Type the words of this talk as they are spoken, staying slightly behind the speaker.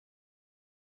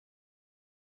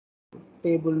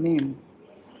table name.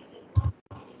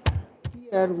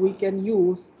 Here we can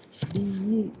use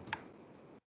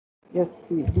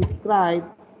desc, describe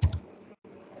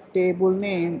table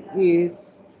name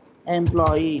is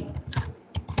employee,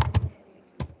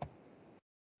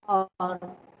 or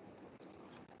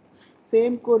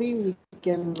same query we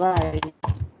can write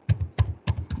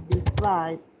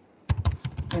describe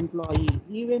employee,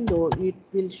 even though it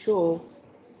will show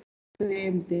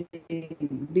same thing,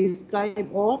 describe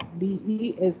or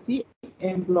desc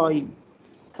employee.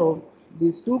 So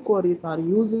these two queries are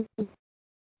used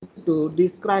to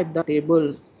describe the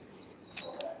table.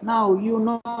 Now you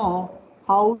know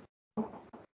how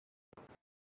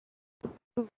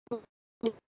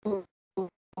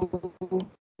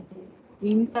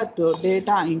insert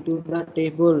data into the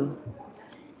table.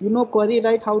 You know query,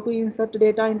 right? How to insert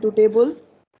data into table?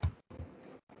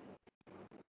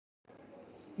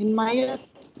 In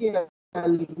MySQL,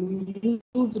 we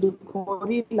used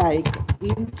query like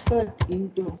insert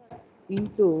into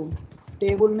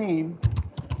table name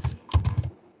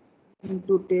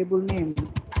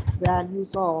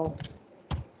values of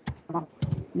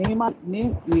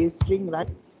name is string, right?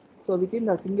 So within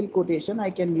the single quotation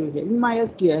I can use it. In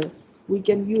MySQL we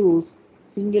can use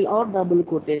single or double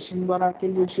quotation. In Oracle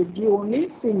we should give only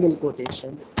single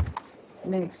quotation.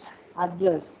 Next,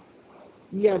 address,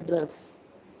 address.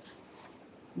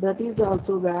 That is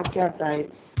also varchar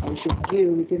type. I should give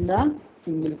within the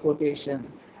single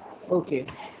quotation. Okay,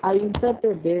 I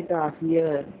inserted data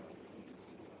here.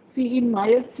 See, in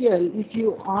MySQL, if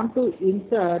you want to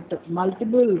insert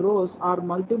multiple rows or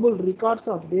multiple records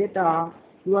of data,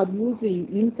 you are using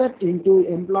insert into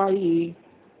employee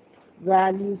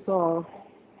values of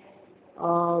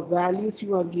values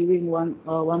you are giving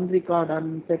one record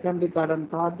and second record and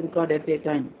third record at a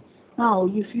time. Now,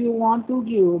 if you want to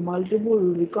give multiple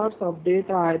records of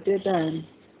data at a time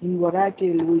in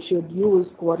Oracle, we should use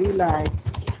query like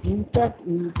insert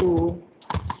into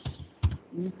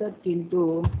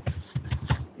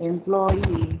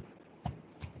employee,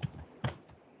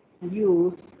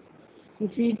 use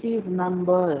if it is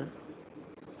number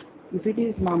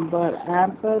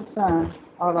ampersand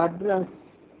or address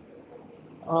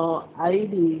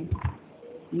ID,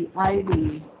 the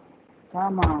ID,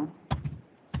 comma,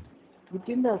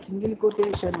 within the single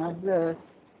quotation address,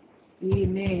 the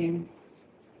name,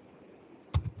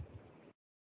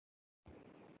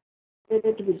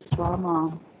 it with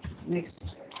comma, next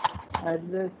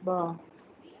address bar,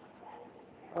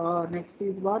 next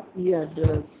is what?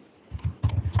 address,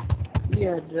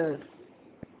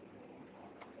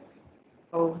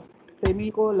 so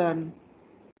semicolon,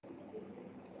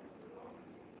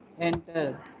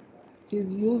 enter. It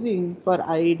is using for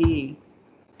ID.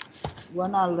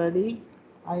 One already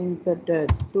I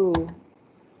inserted. Two,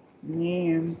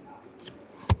 name,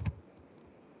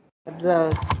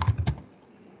 address.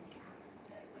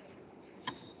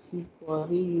 See,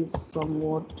 query is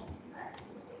somewhat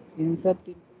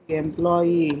inserting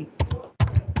employee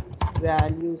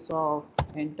values of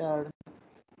entered.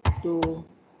 Two,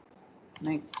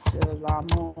 next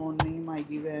Ramo name I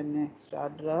given, next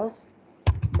address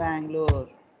Bangalore.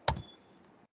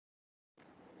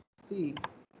 See,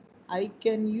 I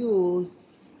can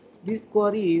use this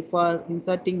query for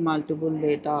inserting multiple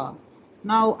data.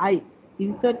 Now I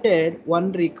inserted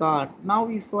one record. Now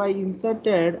if I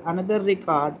inserted another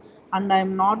record and I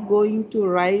am not going to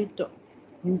write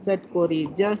insert query,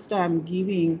 just I am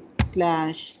giving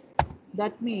slash.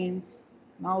 That means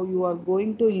now you are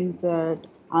going to insert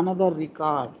another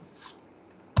record.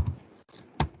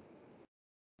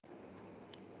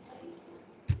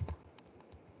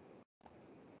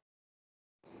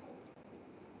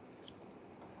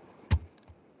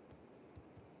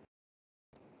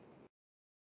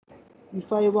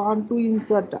 If I want to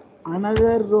insert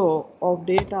another row of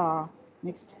data,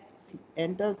 next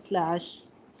enter slash,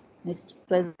 next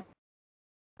press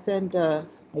enter.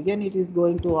 Again it is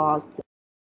going to ask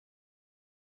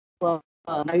for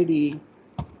ID,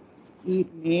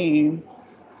 name,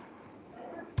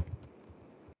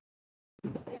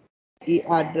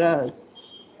 address.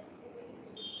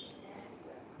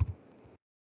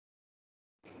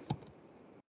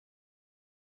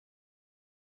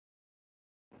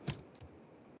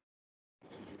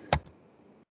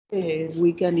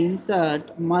 We can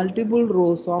insert multiple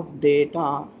rows of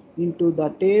data into the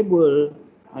table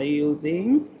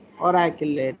using Oracle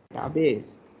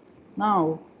database.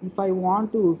 Now, if I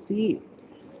want to see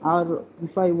or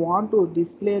if I want to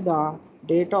display the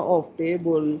data of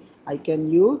table, I can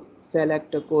use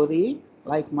select query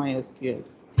like MySQL.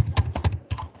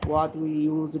 What we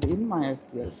used in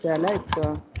MySQL, select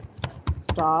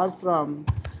star from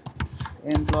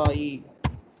employee.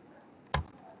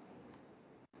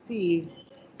 See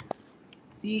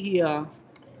here,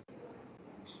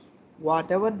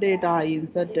 whatever data I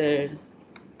inserted,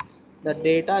 the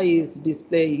data is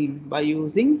displaying by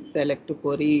using select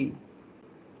query.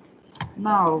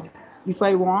 Now, if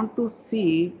I want to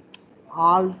see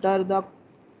alter the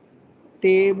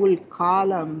table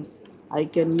columns, I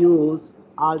can use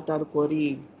alter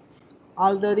query.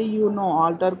 Already you know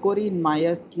alter query in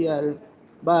MySQL,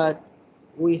 but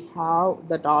we have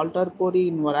that alter query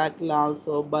in Oracle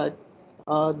also, but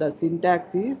the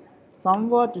syntax is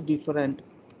somewhat different.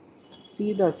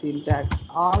 See the syntax: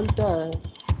 alter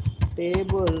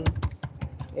table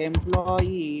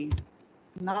employee.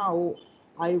 Now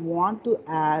I want to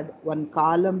add one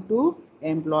column to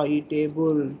employee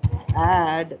table.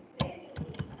 Add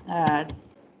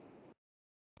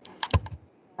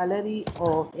salary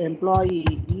of employee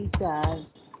is a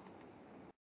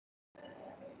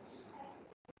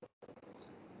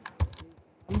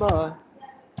number.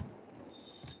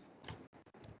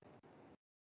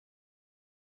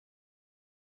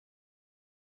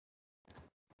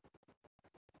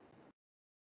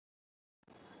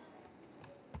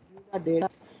 The data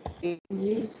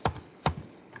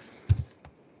is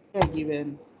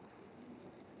given.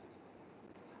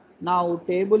 Now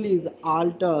table is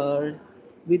altered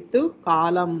with the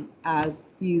column as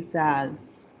ESAL.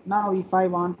 Now if I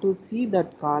want to see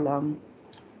that column,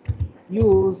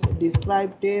 use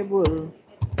describe table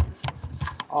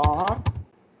or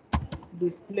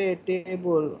display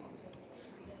table.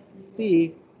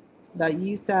 See, the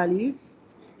ESAL is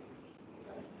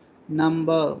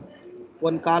number.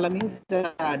 One column is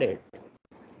added.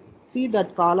 See,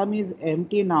 that column is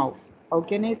empty now. How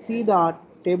can I see the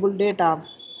table data?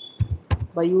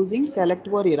 By using select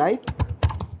query, right?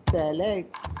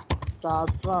 Select start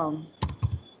from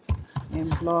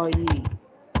employee.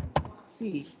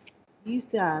 See,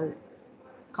 ESAL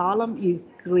column is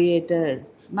created.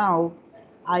 Now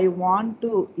I want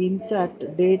to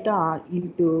insert data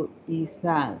into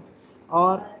ESAL,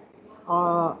 or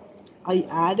I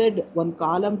added one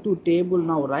column to table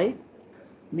now, right?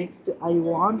 Next I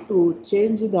want to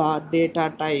change the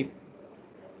data type.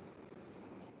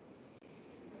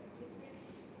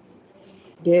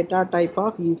 Data type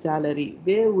of e-salary.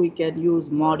 There we can use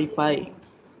modify,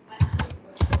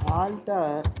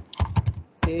 alter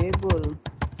table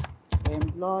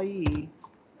employee,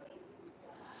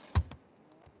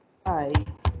 I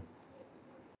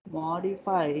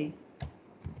modify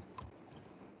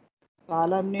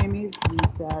column name is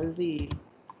e-salary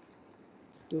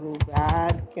to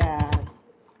varchar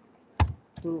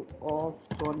to of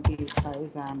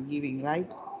 25 I am giving,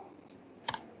 right?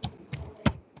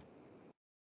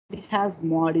 It has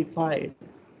modified.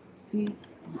 See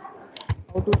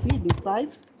how to see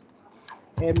describe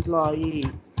employee.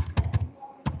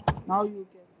 Now you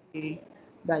can see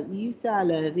the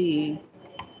e-salary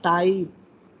type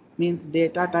means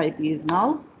data type is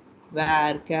now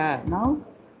varchar. Now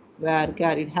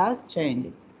varchar, it has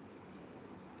changed.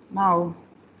 Now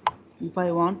if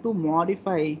I want to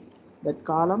modify that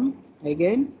column,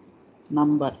 again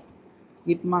number,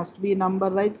 it must be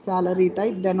number, right? Salary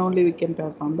type, then only we can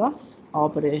perform the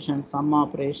operation, sum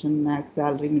operation, max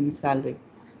salary, min salary.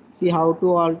 See how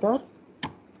to alter,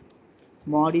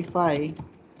 modify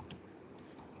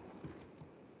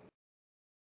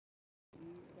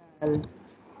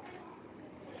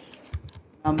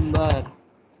number.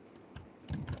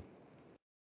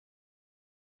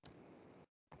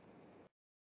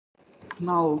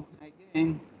 Now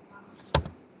again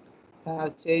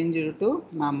has changed to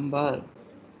number.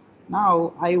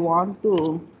 Now I want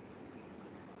to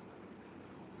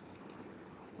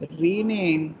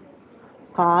rename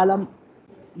column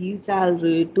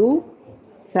e-salary to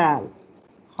sal.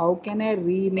 How can I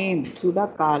rename to the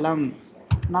column?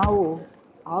 Now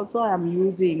also I am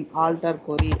using alter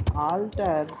query,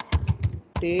 alter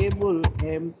table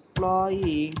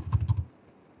employee,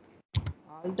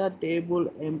 alter table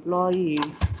employee,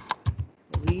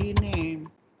 rename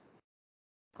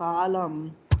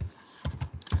column,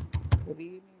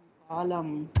 rename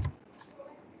column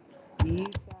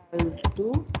e-sal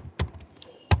to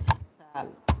sal.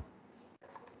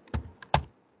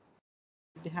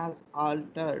 It has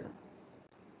altered.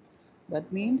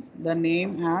 That means the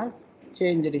name has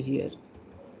changed here.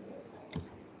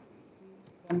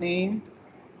 The name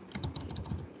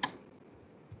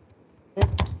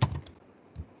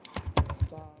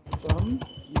start from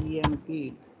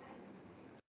EMP.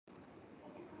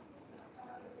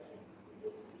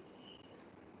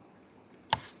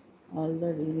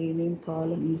 Already rename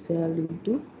column is salary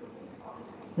to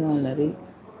salary.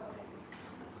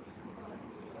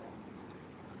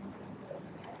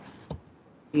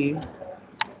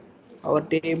 our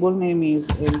table name is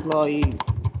employee.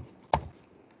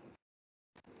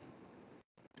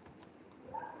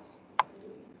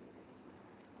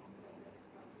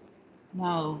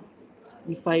 Now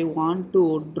if I want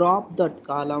to drop that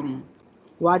column,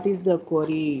 what is the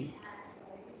query?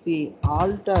 See,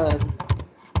 alter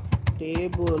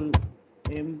table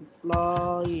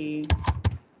employee,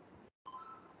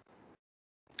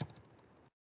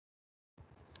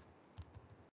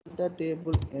 alter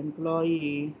table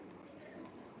employee,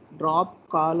 drop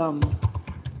column,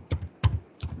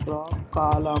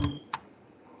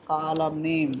 column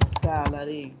name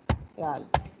salary, sal.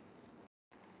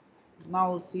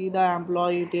 Now see the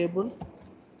employee table,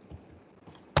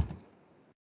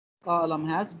 column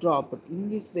has dropped. In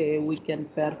this way we can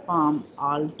perform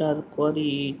alter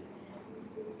query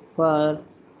for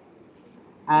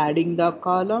adding the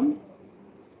column,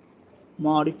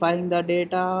 modifying the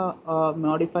data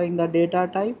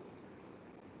type,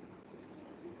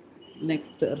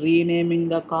 next renaming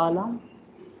the column,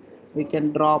 we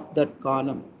can drop that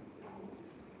column.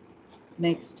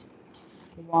 Next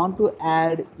we want to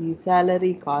add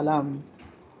e-salary column.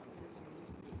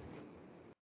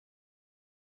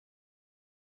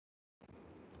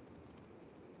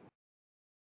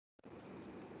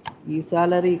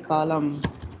 E-salary column,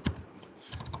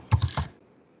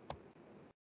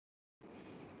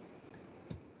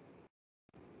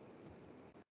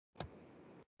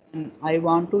 and I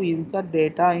want to insert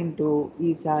data into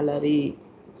e-salary.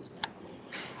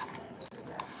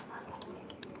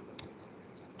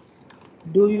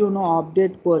 Do you know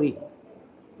update query?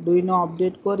 Do you know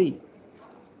update query?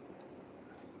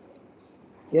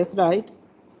 Yes, right?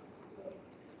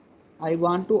 I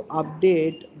want to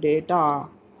update data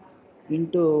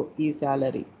into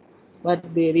e-salary, but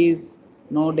there is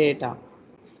no data.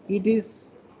 It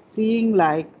is seeing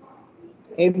like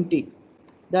empty.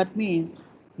 That means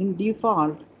in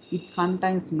default it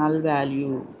contains null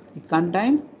value. It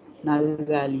contains null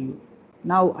value.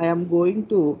 Now I am going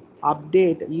to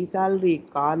update e-salary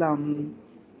column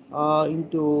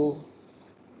into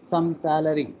some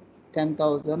salary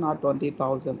 10,000 or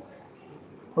 20,000.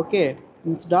 Okay,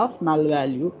 instead of null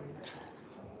value.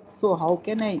 So how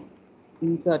can I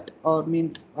insert, or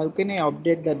means how can I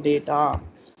update the data?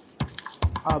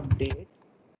 Update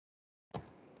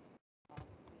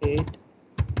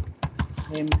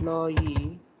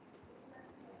employee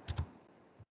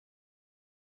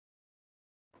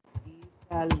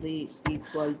salary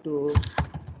equal to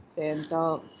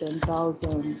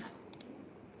 10,000,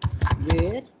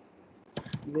 where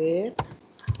where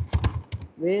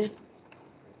where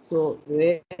so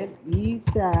where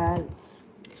e-sal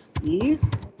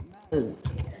is null.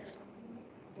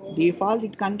 Default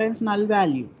it contains null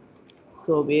value.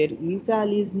 So where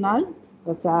e-sal is null,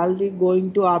 the salary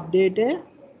going to update a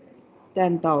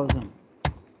 10,000.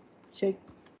 Check.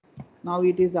 Now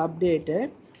it is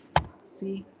updated.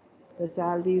 See, the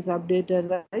salary is updated,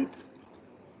 right?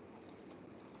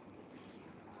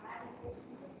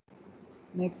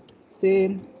 Next,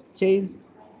 same, change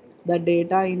the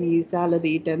data in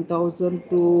e-salary 10,000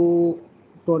 to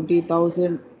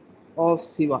 20,000 of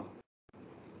Siva.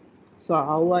 So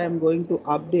how I am going to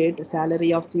update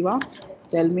salary of Siva?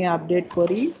 Tell me update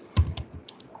query.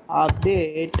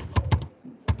 Update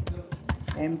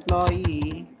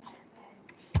employee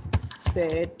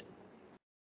set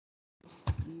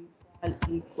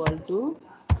equal to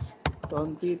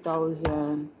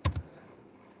 20,000,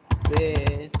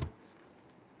 where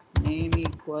name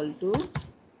equal to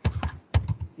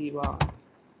Siva.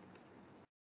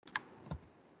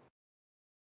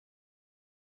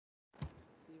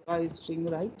 Siva is string,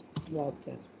 right? Yeah,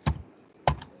 okay.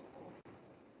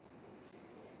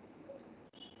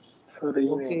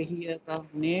 Okay, here the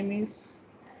name is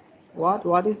what?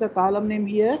 What is the column name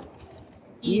here?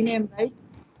 E-name, right?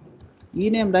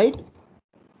 E-name, right?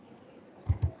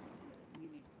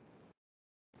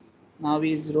 Now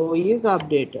his row is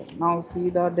updated. Now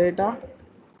see the data.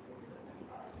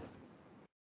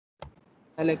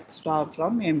 Select star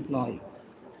from employee.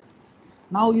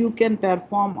 Now you can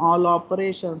perform all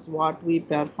operations what we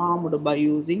performed by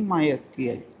using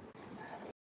MySQL.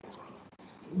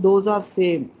 Those are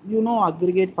same. You know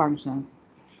aggregate functions.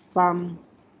 Sum,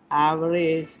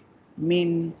 average,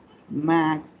 min,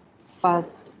 max,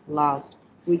 first, last.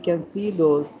 We can see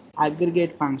those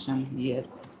aggregate function here.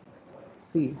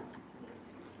 See.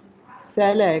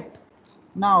 Select.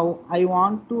 Now I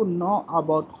want to know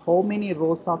about how many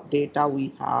rows of data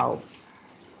we have.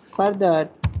 For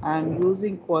that I am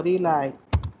using query like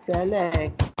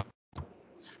select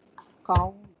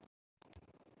count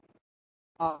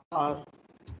or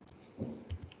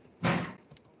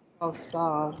of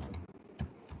star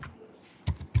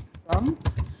from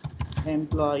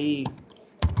employee.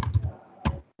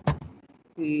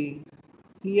 See,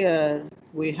 here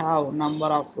we have number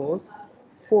of rows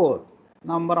 4.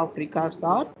 Number of records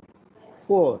are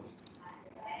 4.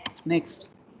 Next,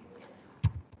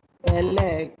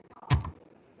 select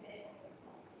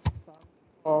sum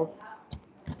of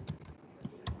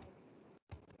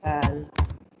sal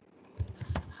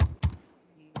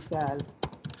sal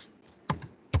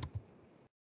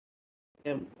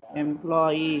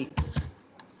employee.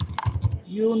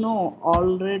 You know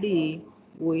already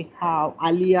we have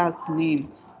alias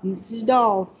name. Instead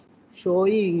of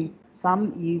showing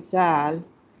some eval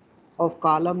of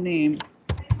column name,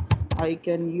 I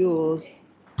can use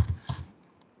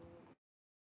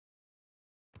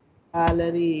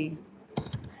salary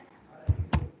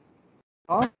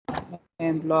of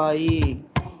employee.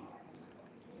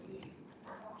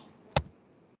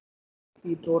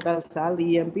 See total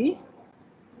salary EMP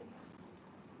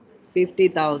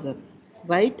 50,000,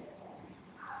 right?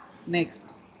 Next,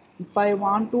 if I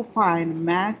want to find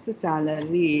max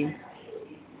salary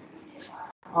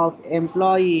of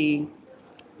employee,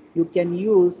 you can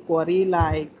use query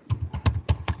like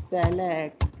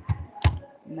select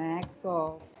max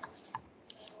of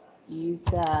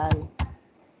eval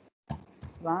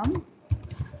from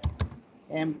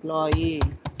employee.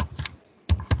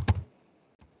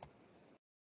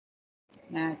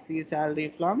 Max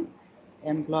salary from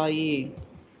employee.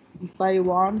 If I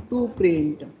want to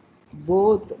print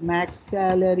both max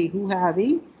salary who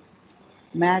having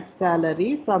max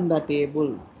salary from the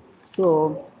table,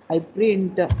 so I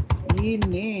print e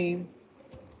name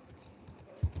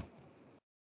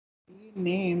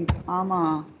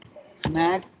comma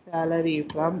max salary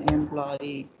from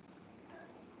employee.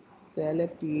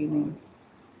 Select e name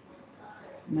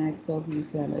max of e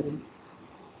salary.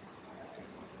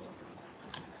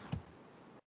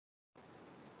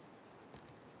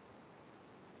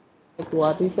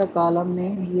 What is the column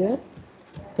name here?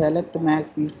 Select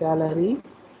max e salary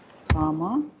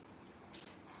comma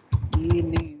e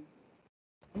name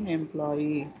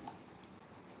employee.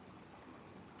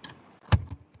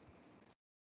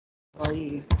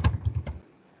 Employee.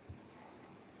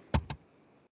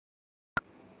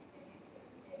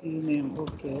 E name,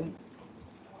 okay.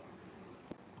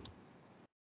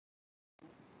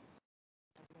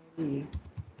 E.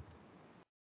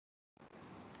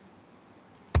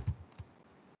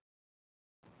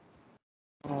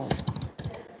 Oh.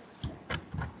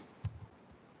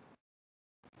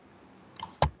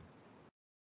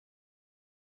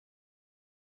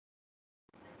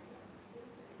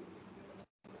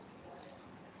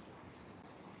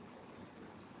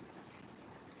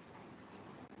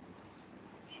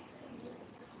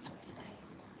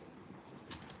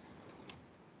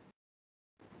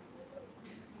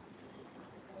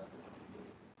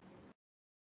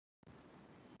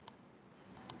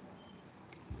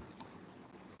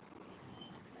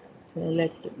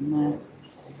 Select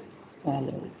max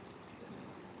salary.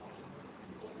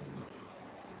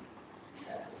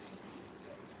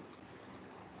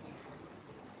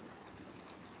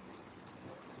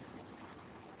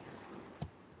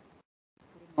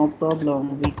 No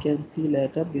problem, we can see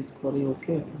later this query,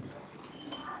 okay.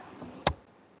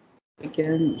 We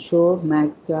can show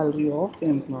max salary of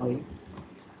employee.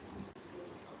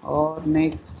 Or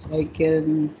next I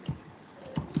can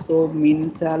show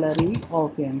min salary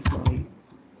of employee.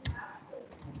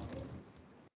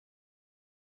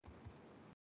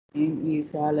 In e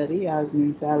salary as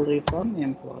min salary from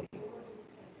employee.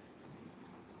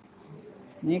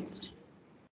 Next,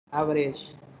 average.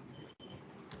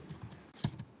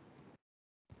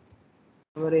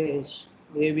 Average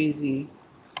ABZ.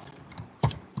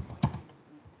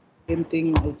 Same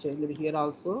thing I checked here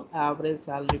also. Average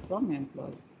salary from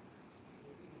employee.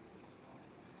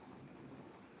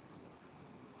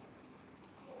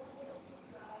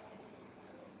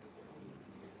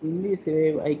 In this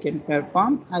way, I can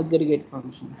perform aggregate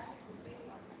functions.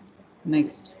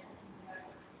 Next,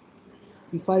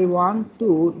 if I want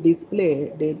to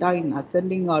display data in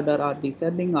ascending order or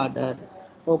descending order,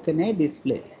 how can I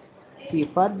display? See,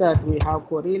 for that we have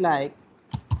query like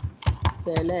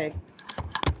select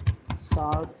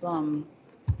start from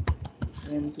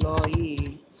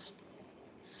employee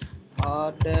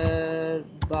order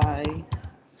by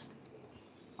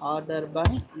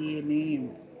e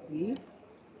name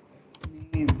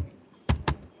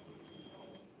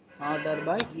order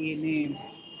by e name.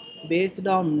 Based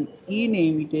on e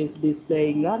name, it is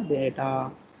displaying the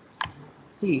data.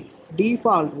 See,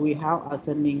 default we have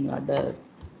ascending order.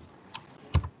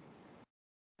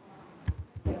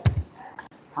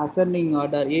 ascending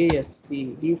order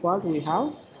ASC. Default we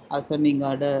have ascending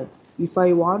order. If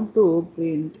I want to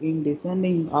print in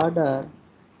descending order,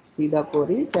 see the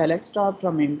query, select star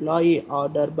from employee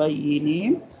order by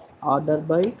e-name, order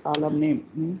by column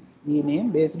name.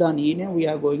 E-name, based on e-name we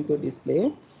are going to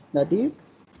display, that is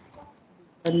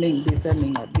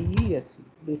descending or DESC,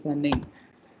 descending.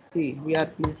 See, we are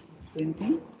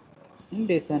printing in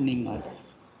descending order.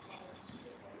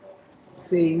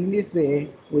 See, in this way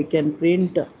we can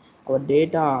print our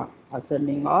data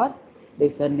ascending or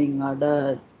descending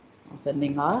order,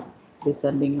 ascending or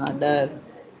descending order.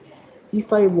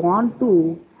 If I want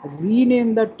to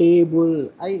rename the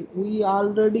table, we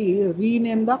already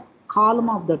rename the column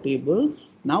of the table.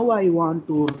 Now I want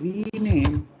to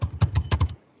rename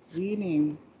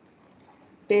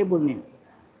table name.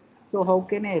 So how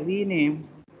can I rename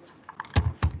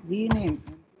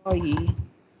employee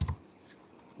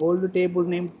old table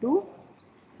name to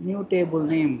new table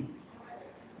name,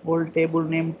 old table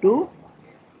name to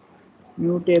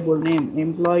new table name,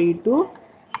 employee to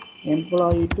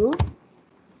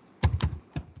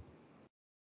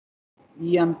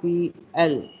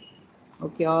EMPL.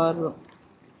 Okay, or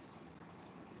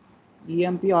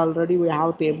EMP already we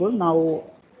have table. Now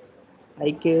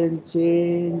I can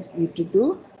change it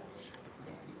to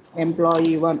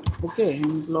employee one. Okay,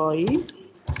 employee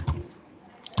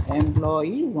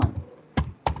one.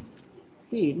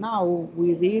 See, now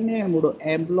we renamed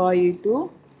employee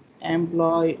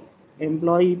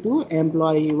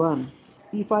employee one.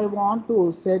 If I want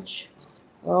to search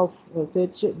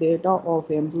data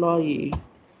of employee,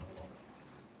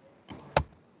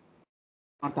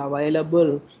 not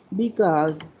available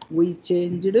because we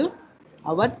changed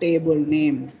our table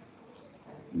name.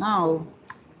 Now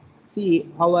see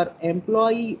our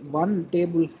employee one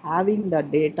table having the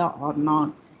data or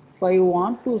not. If I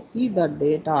want to see the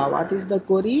data, what is the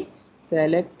query?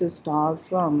 Select star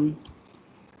from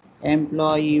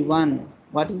employee one.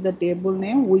 What is the table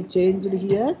name we changed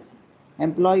here?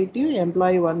 Employee to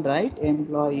employee one, right?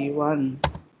 Employee one.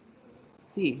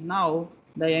 See, now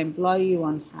the employee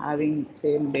one having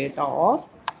same data of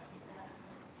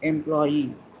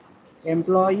employee.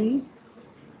 Employee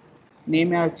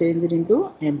name has changed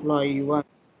into employee one.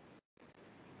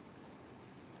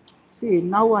 See,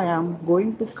 now I am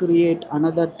going to create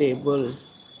another table.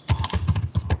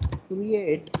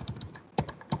 Create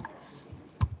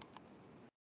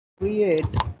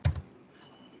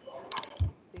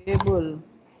table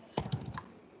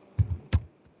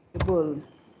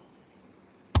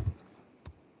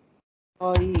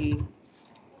employee.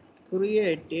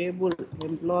 Create table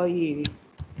employee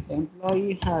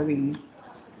having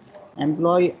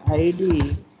employee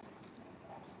ID,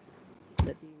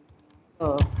 that is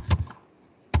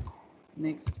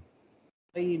next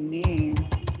employee name,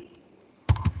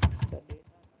 the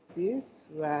data is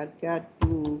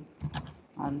varchar2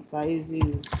 and size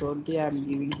is 20. I am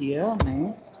giving here.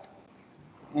 Next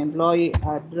employee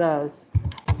address,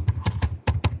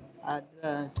 that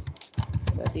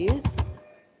is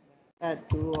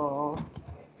varchar2 of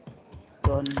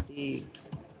 20.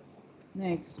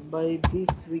 Next, by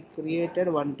this we created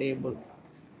one table.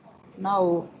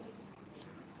 Now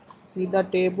see the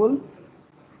table,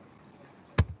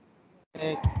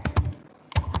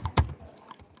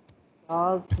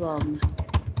 start from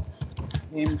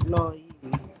employee,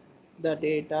 the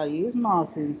data is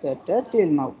not inserted till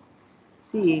now.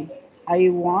 See, I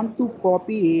want to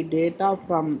copy data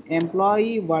from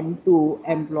employee 1 to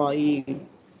employee.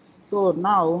 So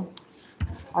now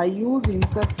I use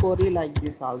insert query like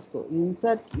this also.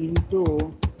 Insert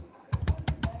into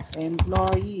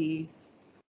employee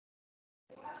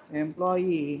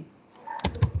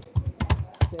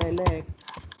select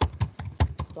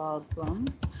start from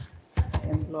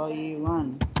employee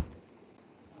 1.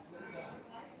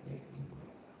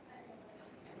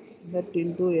 That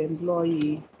into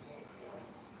employee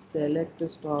select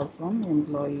star from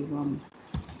employee 1.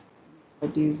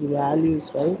 That is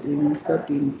values, right? Insert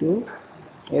into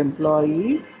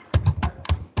employee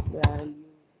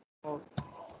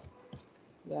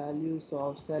values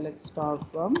of select star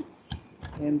from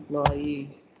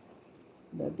employee.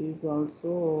 That is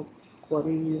also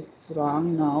query is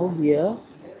wrong now here.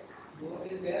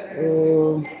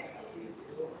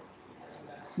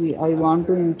 See, I want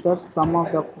to insert some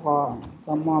of the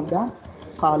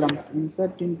columns.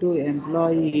 Insert into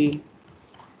employee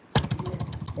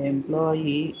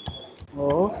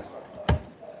of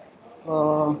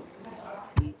uh,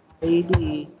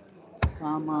 ID,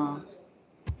 comma,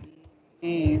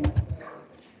 name,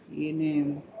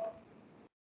 name,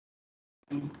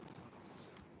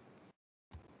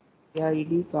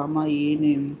 ID, comma,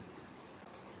 name,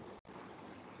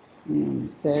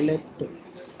 select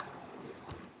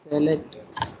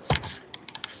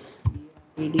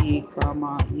id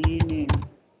comma ename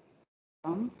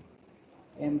from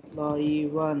employee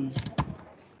 1.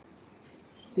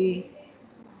 See,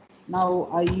 now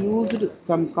I used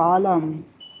some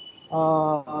columns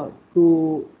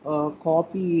to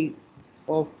copy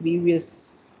of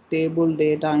previous table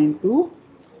data into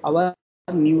our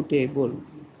new table,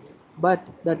 but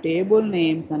the table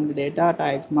names and data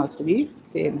types must be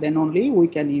same, then only we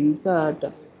can insert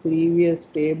previous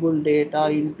table data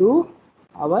into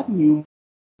our new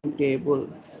table.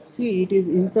 See, it is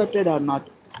inserted or not.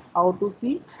 How to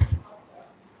see?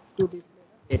 To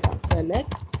display data,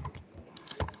 select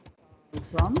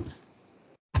from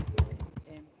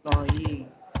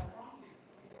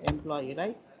employee,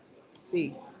 right?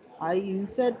 See, I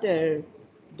inserted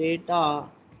data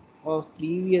of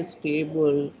previous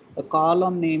table. The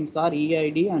column names are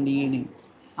eid and ename.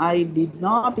 I did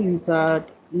not insert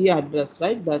e address,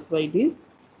 right? That's why it is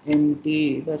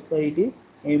empty.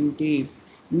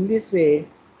 In this way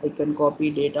I can copy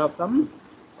data from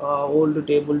old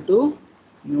table to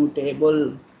new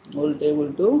table, old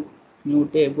table to new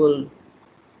table.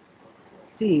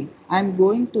 See, I'm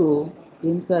going to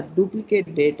insert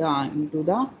duplicate data into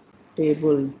the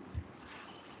table,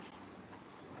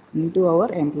 into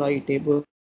our employee table.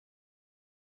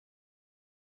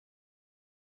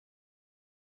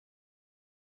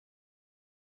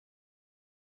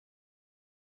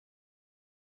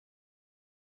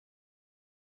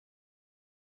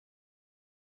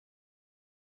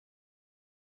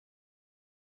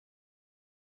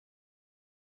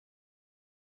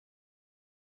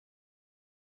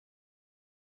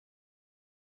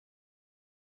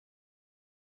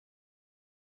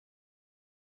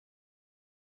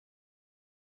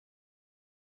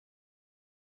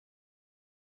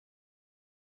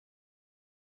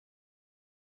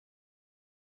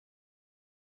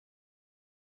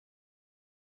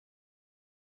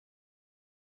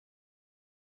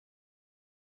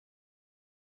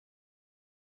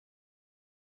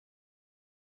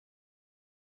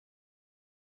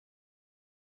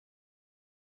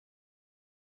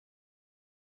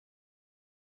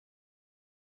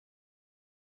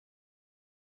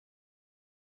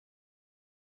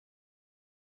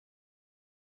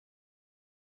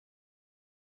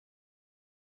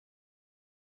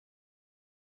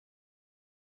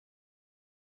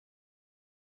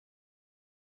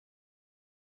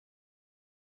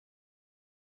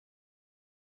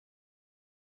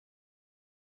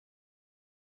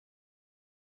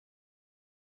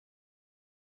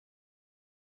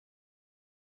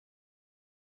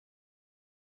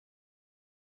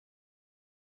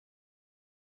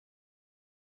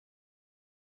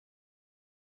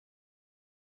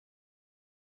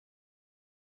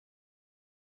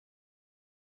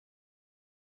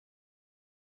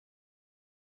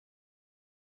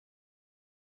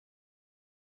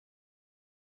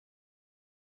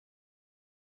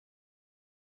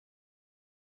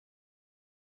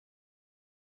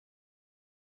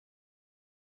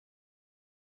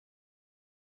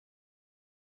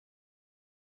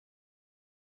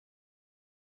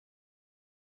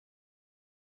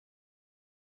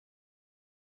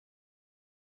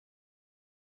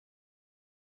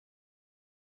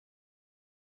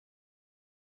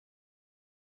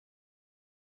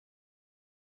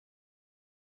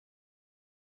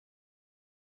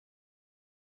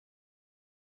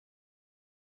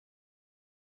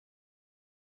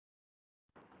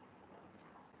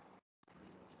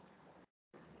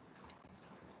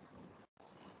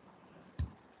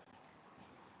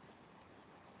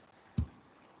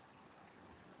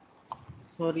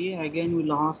 Sorry, again we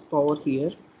lost power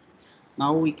here.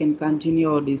 Now we can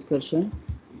continue our discussion.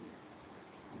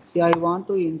 See, I want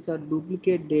to insert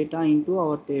duplicate data into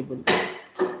our table.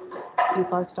 See,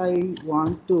 first I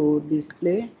want to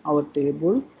display our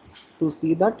table to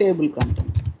see the table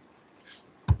content.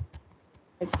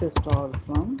 Select star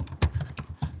from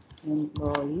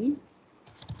employee,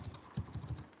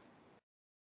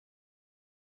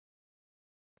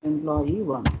 employee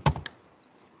 1.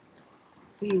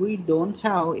 See, we don't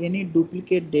have any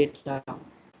duplicate data.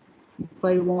 If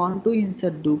I want to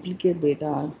insert duplicate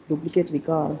data, duplicate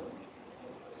record,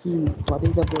 see what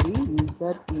is the query?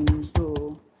 Insert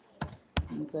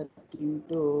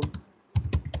into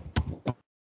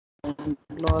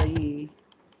employee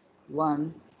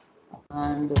 1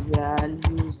 and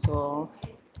values of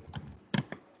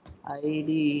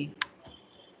id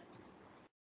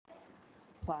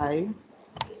 5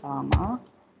 comma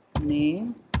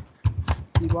name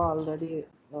Siva already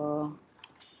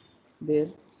there,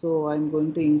 so I'm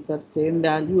going to insert same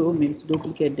value, means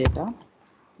duplicate data.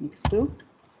 next to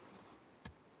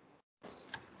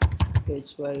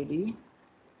HYD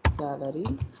salary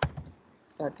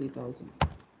 30,000.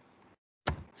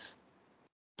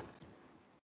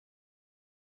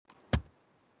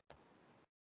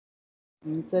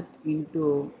 Insert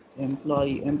into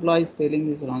employee. Employee spelling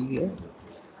is wrong here.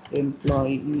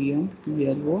 Employee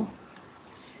EMPLO.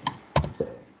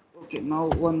 Okay, now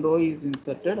one row is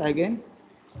inserted. Again,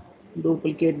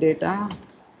 duplicate data.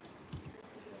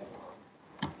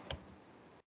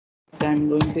 I'm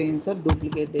going to insert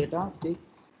duplicate data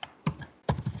 6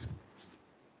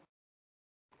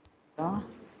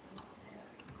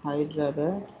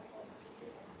 Hyderabad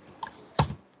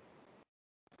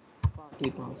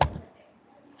 40,000.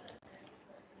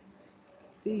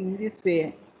 See, in this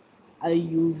way, I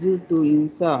use it to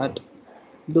insert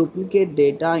duplicate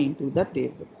data into the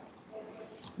table.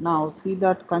 Now see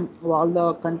that all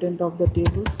the content of the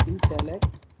table. See, select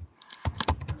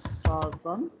start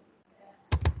from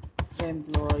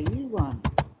employee 1.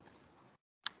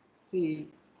 See,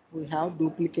 we have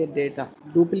duplicate data,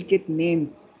 duplicate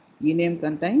names. E-name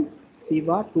contain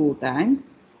Siva 2 times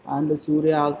and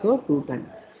Surya also 2 times.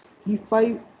 If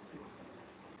I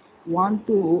want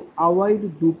to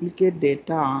avoid duplicate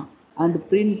data and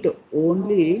print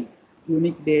only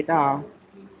unique data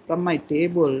from my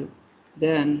table,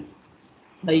 then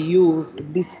I use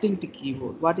distinct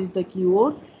keyword. What is the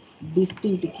keyword?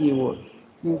 Distinct keyword.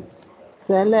 Next,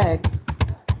 select.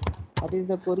 What is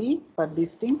the query for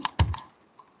distinct?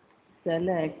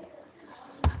 Select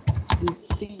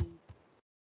distinct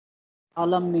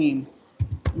column names.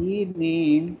 E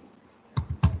name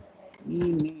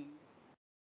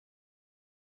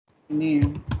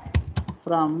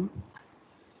from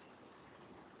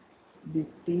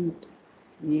distinct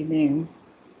e name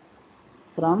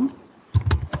from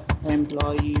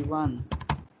employee 1.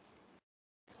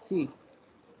 See,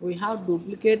 we have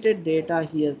duplicated data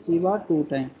here Siva 2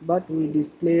 times, but we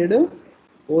displayed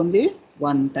only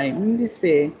 1 time. In this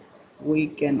way, we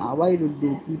can avoid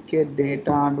duplicate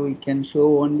data and we can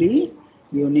show only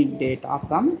unique data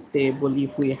from table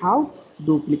if we have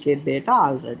duplicate data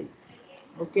already.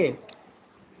 Okay.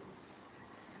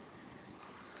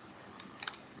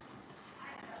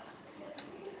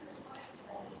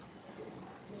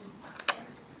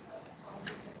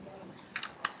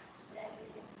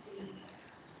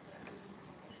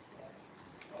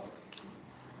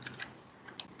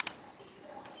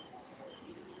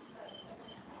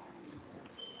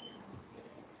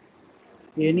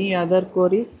 Any other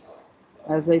queries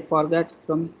as I forgot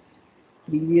from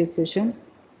previous session?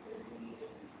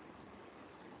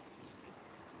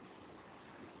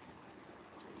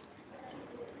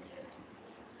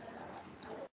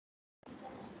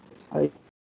 I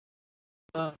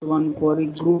one query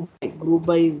group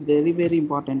by is very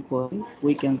important query.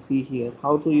 We can see here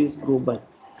how to use group by.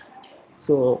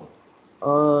 So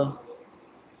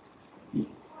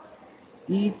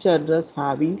each address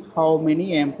having how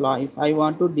many employees. I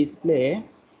want to display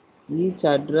each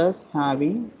address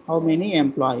having how many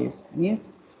employees, means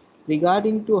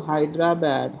regarding to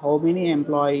Hyderabad how many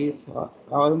employees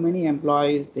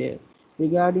there,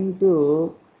 regarding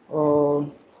to uh,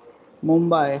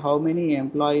 Mumbai how many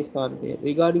employees are there,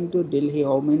 regarding to Delhi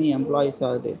how many employees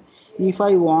are there. If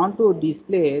I want to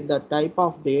display the type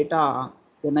of data,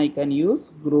 then I can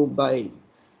use group by.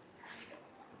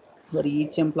 For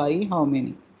each employee how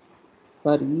many,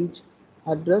 for each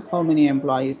address how many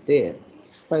employees there.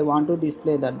 If I want to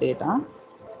display the data,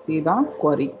 see the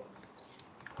query,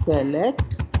 select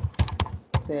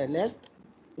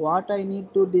what I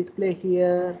need to display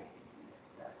here,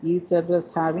 each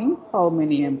address having how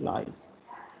many employees.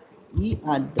 E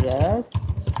address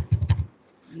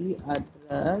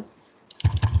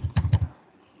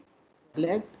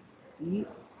select e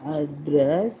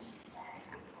address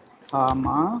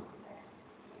comma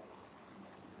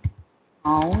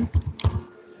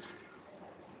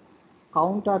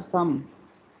count or sum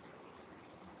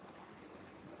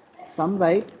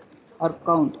right or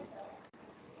count.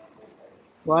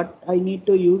 What I need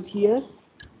to use here,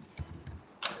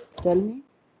 tell me.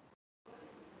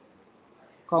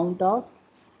 Count of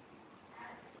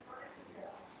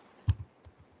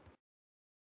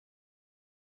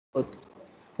both.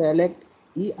 Select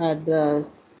e address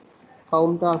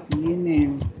count of e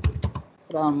name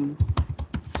from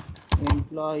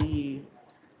employee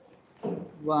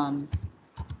 1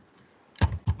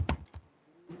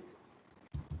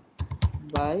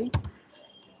 by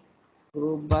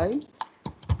group by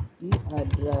e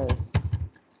address,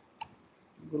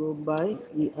 group by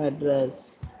e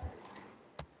address.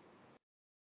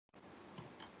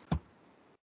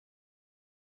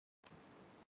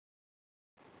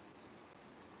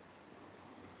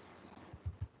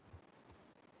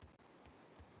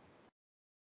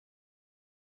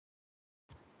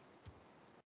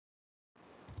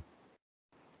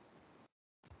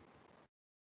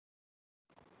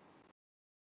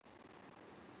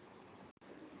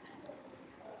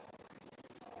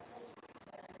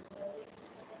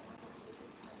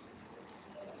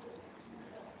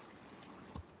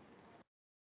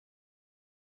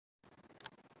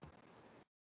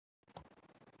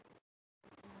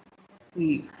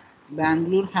 See,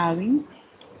 Bangalore having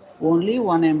only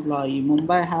one employee,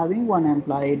 Mumbai having one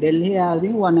employee, Delhi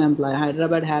having one employee,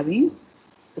 Hyderabad having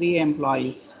 3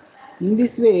 employees. In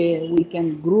this way, we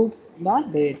can group the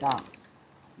data.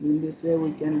 In this way,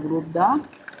 we can group the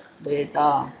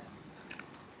data.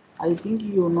 I think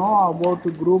you know about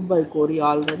group by query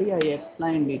already. I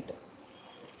explained it.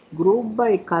 Group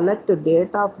by collect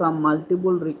data from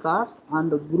multiple records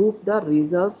and group the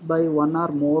results by one or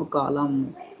more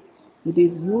column. It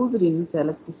is used in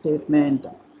select statement.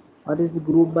 What is the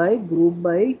group by? Group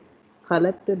by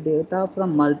collect data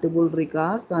from multiple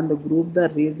records and group the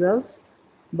results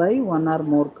by one or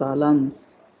more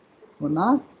columns. One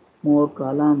or more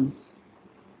columns.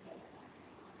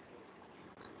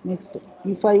 Next,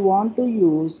 if I want to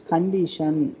use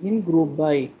condition in group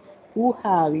by who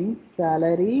having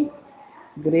salary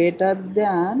greater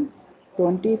than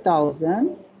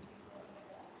 20,000,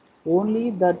 only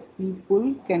that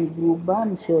people can group by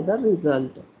and show the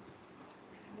result.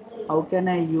 How can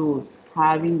I use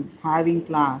having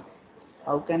class?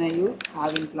 How can I use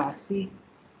having class? See,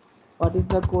 what is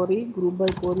the query? Group by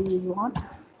query is what?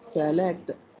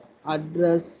 Select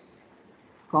address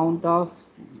count of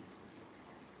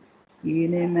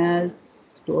name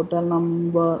as total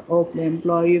number of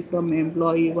employee from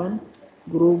employee 1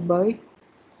 group by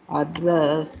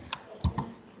address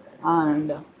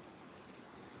and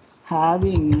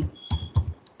having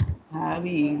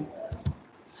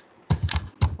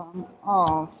sum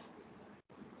of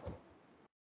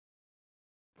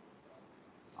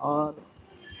or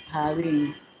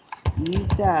having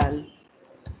ESAL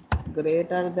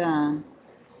greater than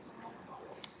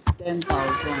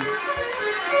 10,000.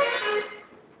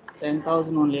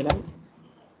 10,000 only, right?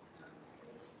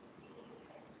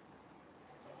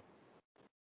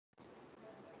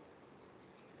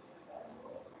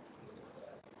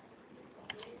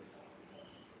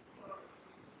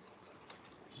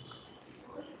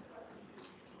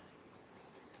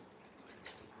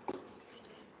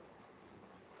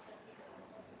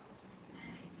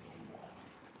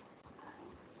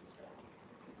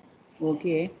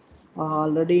 Okay,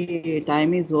 already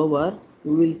time is over.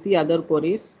 We will see other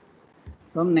queries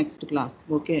from next class.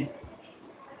 Okay.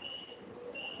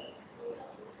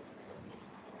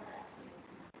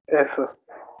 Yes, sir.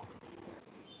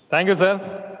 Thank you,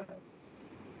 sir.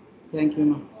 Thank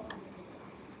you.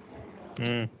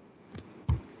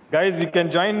 Guys, you can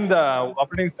join the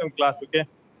operating system class, okay?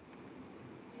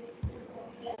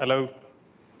 Hello.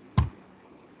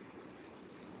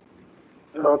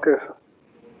 Okay, sir.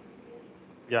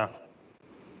 Yeah.